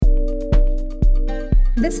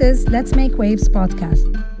This is Let's Make Waves podcast.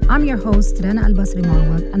 I'm your host, Rana Al-Basri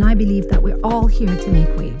Marwad, and I believe that we're all here to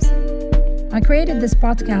make waves. I created this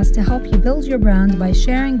podcast to help you build your brand by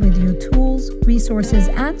sharing with you tools, resources,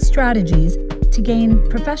 and strategies to gain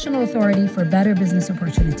professional authority for better business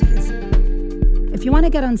opportunities. If you want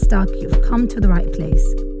to get unstuck, you've come to the right place.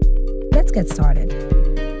 Let's get started.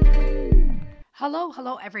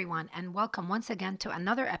 Hello everyone, and welcome once again to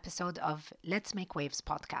another episode of Let's Make Waves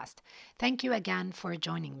podcast. Thank you again for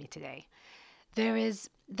joining me today. There is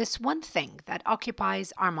this one thing that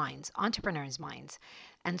occupies our minds, entrepreneurs' minds,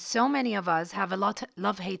 and so many of us have a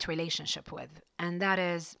love-hate relationship with, and that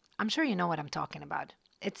is, I'm sure you know what I'm talking about.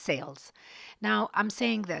 It's sales. Now, I'm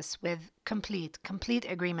saying this with complete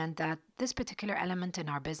agreement that this particular element in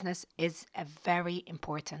our business is a very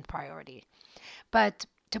important priority. But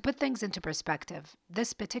to put things into perspective,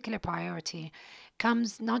 this particular priority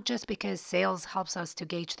comes not just because sales helps us to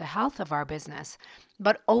gauge the health of our business,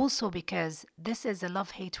 but also because this is a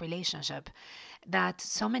love-hate relationship that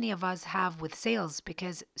so many of us have with sales,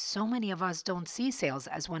 because so many of us don't see sales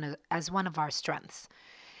as one of our strengths.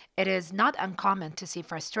 It is not uncommon to see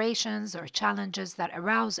frustrations or challenges that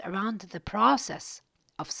arouse around the process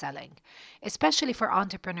of selling, especially for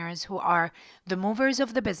entrepreneurs who are the movers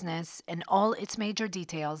of the business in all its major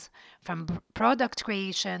details, from product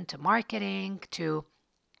creation to marketing to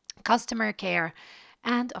customer care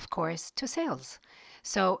and, of course, to sales.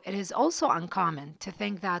 So it is also uncommon to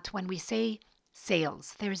think that when we say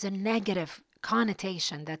sales, there's a negative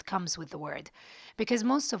connotation that comes with the word, because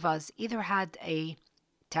most of us either had a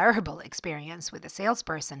terrible experience with a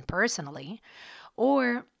salesperson personally,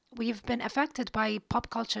 or we've been affected by pop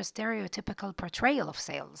culture stereotypical portrayal of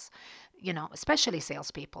sales, especially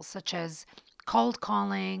salespeople, such as cold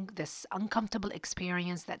calling, this uncomfortable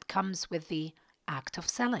experience that comes with the act of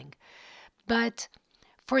selling. But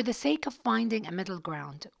for the sake of finding a middle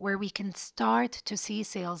ground where we can start to see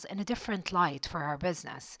sales in a different light for our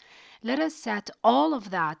business, let us set all of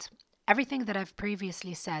that, everything that I've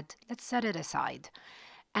previously said, let's set it aside.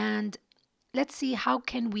 And let's see how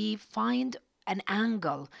can we find an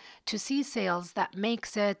angle to see sales that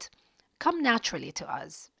makes it come naturally to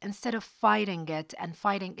us instead of fighting it and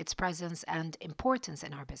fighting its presence and importance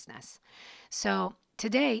in our business. So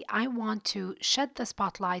today I want to shed the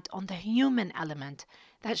spotlight on the human element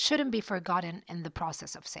that shouldn't be forgotten in the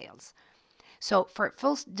process of sales. So for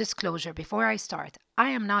full disclosure, before I start,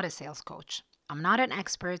 I am not a sales coach. I'm not an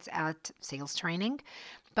expert at sales training,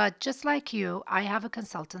 but just like you, I have a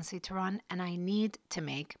consultancy to run and I need to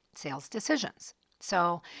make sales decisions.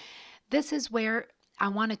 So this is where I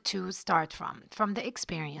wanted to start from the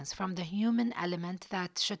experience, from the human element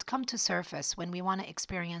that should come to surface when we want to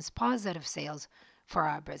experience positive sales for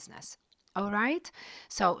our business. All right?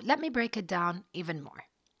 So let me break it down even more.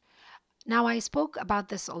 Now, I spoke about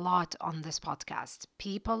this a lot on this podcast.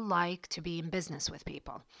 People like to be in business with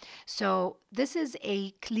people. So this is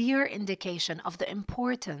a clear indication of the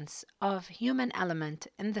importance of human element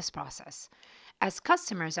in this process. As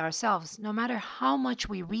customers ourselves, no matter how much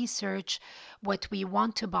we research what we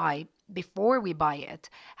want to buy before we buy it,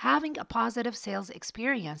 having a positive sales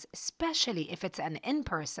experience, especially if it's an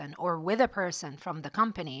in-person or with a person from the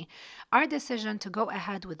company, our decision to go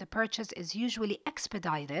ahead with the purchase is usually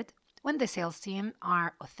expedited when the sales team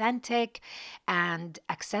are authentic and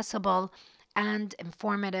accessible and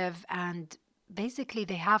informative, and basically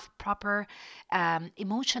they have proper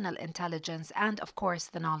emotional intelligence and, of course,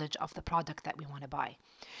 the knowledge of the product that we want to buy.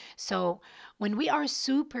 So when we are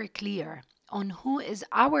super clear on who is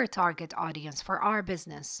our target audience for our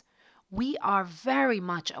business, we are very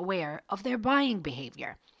much aware of their buying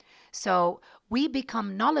behavior. So we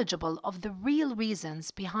become knowledgeable of the real reasons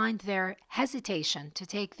behind their hesitation to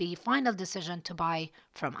take the final decision to buy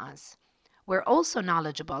from us. We're also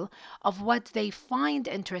knowledgeable of what they find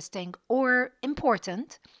interesting or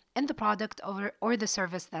important in the product or the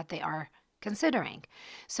service that they are considering.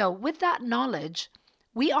 So with that knowledge,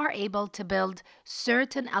 we are able to build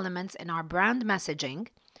certain elements in our brand messaging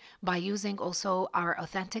by using also our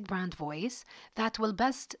authentic brand voice that will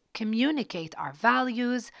best communicate our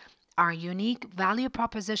values, our unique value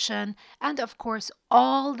proposition, and of course,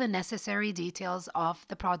 all the necessary details of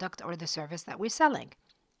the product or the service that we're selling.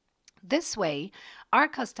 This way, our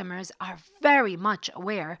customers are very much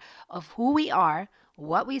aware of who we are,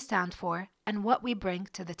 what we stand for, and what we bring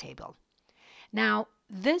to the table. Now,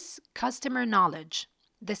 this customer knowledge,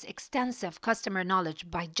 this extensive customer knowledge,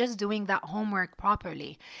 by just doing that homework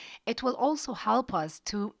properly, it will also help us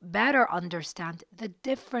to better understand the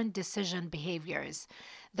different decision behaviors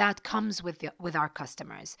that comes with our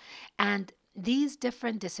customers. And these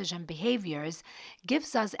different decision behaviors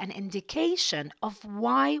gives us an indication of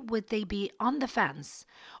why would they be on the fence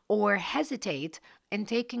or hesitate in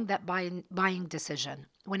taking that buying decision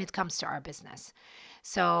when it comes to our business.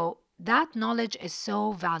 So that knowledge is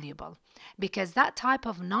so valuable because that type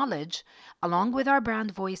of knowledge, along with our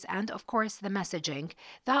brand voice and of course the messaging,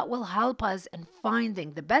 that will help us in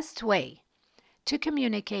finding the best way to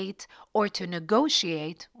communicate or to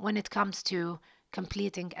negotiate when it comes to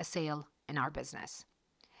completing a sale in our business.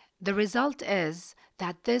 The result is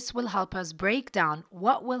that this will help us break down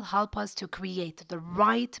what will help us to create the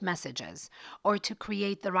right messages or to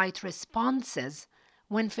create the right responses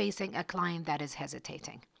when facing a client that is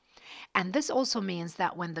hesitating. And this also means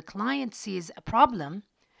that when the client sees a problem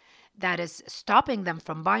that is stopping them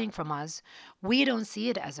from buying from us, we don't see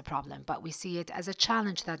it as a problem, but we see it as a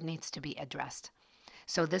challenge that needs to be addressed.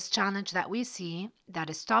 So this challenge that we see that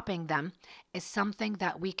is stopping them is something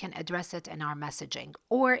that we can address it in our messaging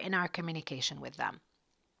or in our communication with them.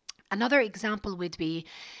 Another example would be,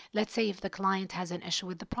 let's say if the client has an issue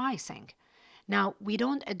with the pricing. Now, we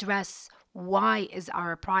don't address why is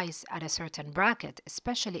our price at a certain bracket,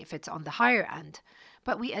 especially if it's on the higher end,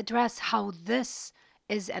 but we address how this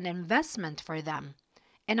is an investment for them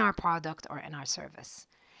in our product or in our service.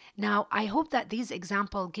 Now, I hope that these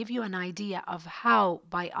examples give you an idea of how,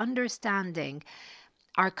 by understanding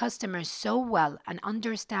our customers so well and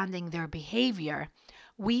understanding their behavior,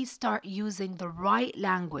 we start using the right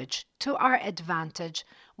language to our advantage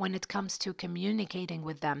when it comes to communicating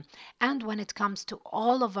with them and when it comes to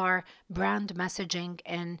all of our brand messaging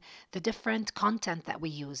and the different content that we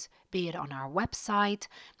use, be it on our website,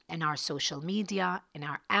 in our social media, in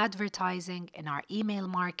our advertising, in our email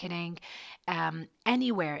marketing,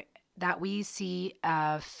 anywhere that we see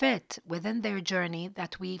fit within their journey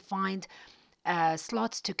that we find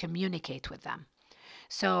slots to communicate with them.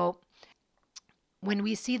 So when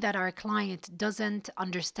we see that our client doesn't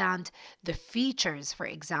understand the features, for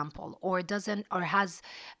example, or has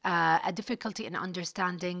a difficulty in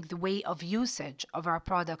understanding the way of usage of our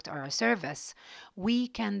product or our service, we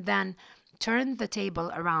can then turn the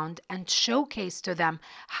table around and showcase to them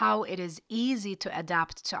how it is easy to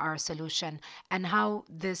adapt to our solution and how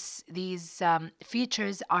these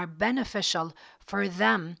features are beneficial for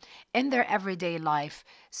them in their everyday life,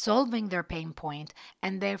 solving their pain point,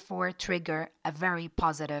 and therefore trigger a very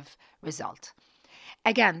positive result.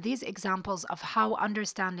 Again, these examples of how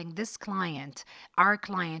understanding this client, our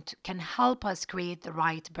client, can help us create the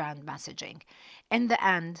right brand messaging. In the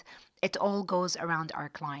end, it all goes around our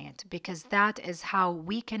client because that is how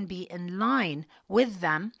we can be in line with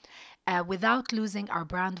them without losing our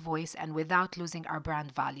brand voice and without losing our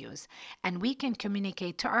brand values. And we can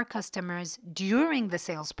communicate to our customers during the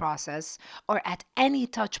sales process or at any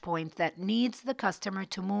touch point that needs the customer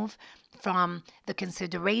to move from the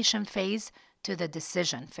consideration phase to the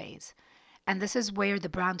decision phase. And this is where the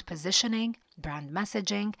brand positioning, brand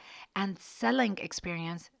messaging, and selling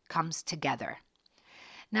experience comes together.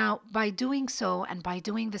 Now, by doing so and by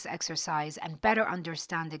doing this exercise and better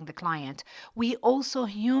understanding the client, we also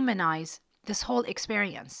humanize this whole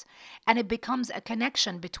experience. And it becomes a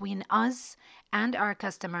connection between us and our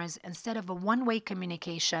customers instead of a one-way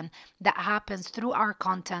communication that happens through our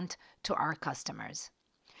content to our customers.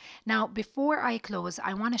 Now, before I close,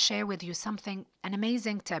 I want to share with you an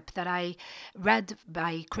amazing tip that I read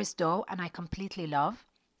by Chris Do and I completely love.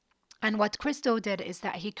 And what Chris Do did is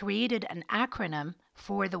that he created an acronym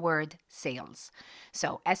for the word sales.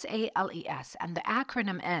 So SALES. And the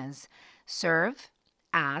acronym is serve,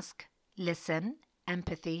 ask, listen,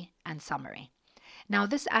 empathy, and summary. Now,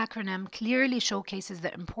 this acronym clearly showcases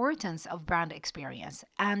the importance of brand experience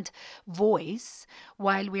and voice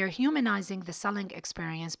while we are humanizing the selling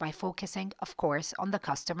experience by focusing, of course, on the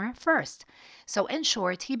customer first. So in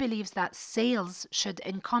short, he believes that sales should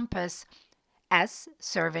encompass S,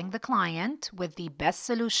 serving the client with the best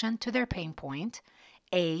solution to their pain point.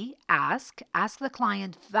 A, ask the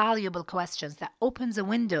client valuable questions that opens a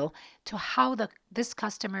window to how this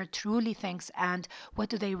customer truly thinks and what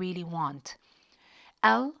do they really want.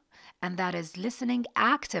 L, and that is listening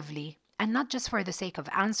actively and not just for the sake of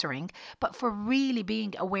answering, but for really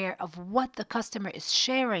being aware of what the customer is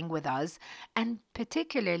sharing with us and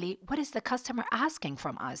particularly what is the customer asking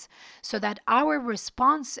from us so that our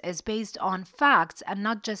response is based on facts and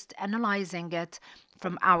not just analyzing it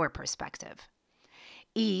from our perspective.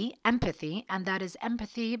 E, empathy, and that is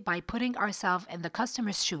empathy by putting ourselves in the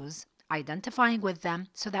customer's shoes, identifying with them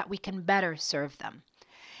so that we can better serve them.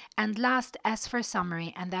 And last, S for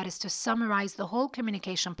summary, and that is to summarize the whole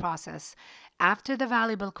communication process after the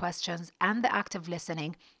valuable questions and the active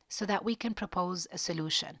listening so that we can propose a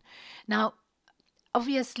solution. Now,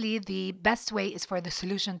 obviously, the best way is for the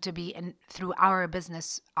solution to be through our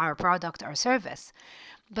business, our product, or service.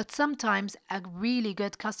 But sometimes a really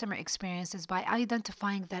good customer experience is by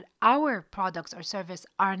identifying that our products or service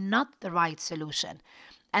are not the right solution.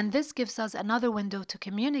 And this gives us another window to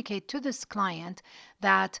communicate to this client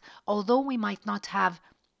that although we might not have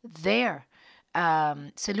their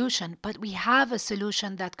solution, but we have a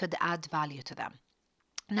solution that could add value to them.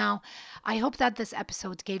 Now, I hope that this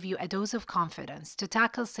episode gave you a dose of confidence to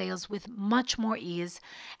tackle sales with much more ease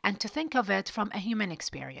and to think of it from a human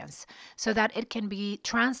experience so that it can be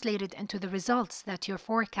translated into the results that you're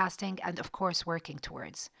forecasting and, of course, working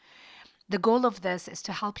towards. The goal of this is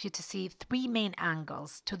to help you to see 3 main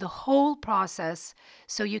angles to the whole process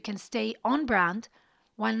so you can stay on brand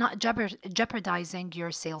while not jeopardizing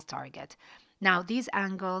your sales target. Now, these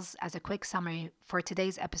angles, as a quick summary for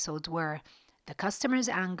today's episode, were the customer's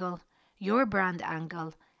angle, your brand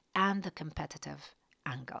angle, and the competitive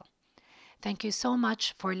angle. Thank you so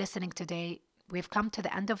much for listening today. We've come to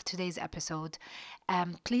the end of today's episode.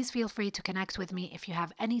 Please feel free to connect with me if you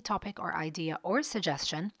have any topic or idea or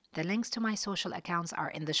suggestion. The links to my social accounts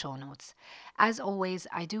are in the show notes. As always,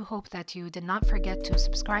 I do hope that you did not forget to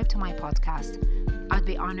subscribe to my podcast. I'd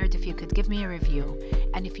be honored if you could give me a review.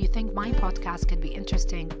 And if you think my podcast could be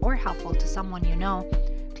interesting or helpful to someone you know,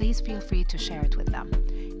 please feel free to share it with them.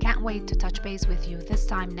 Can't wait to touch base with you this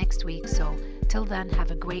time next week. So till then,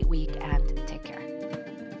 have a great week and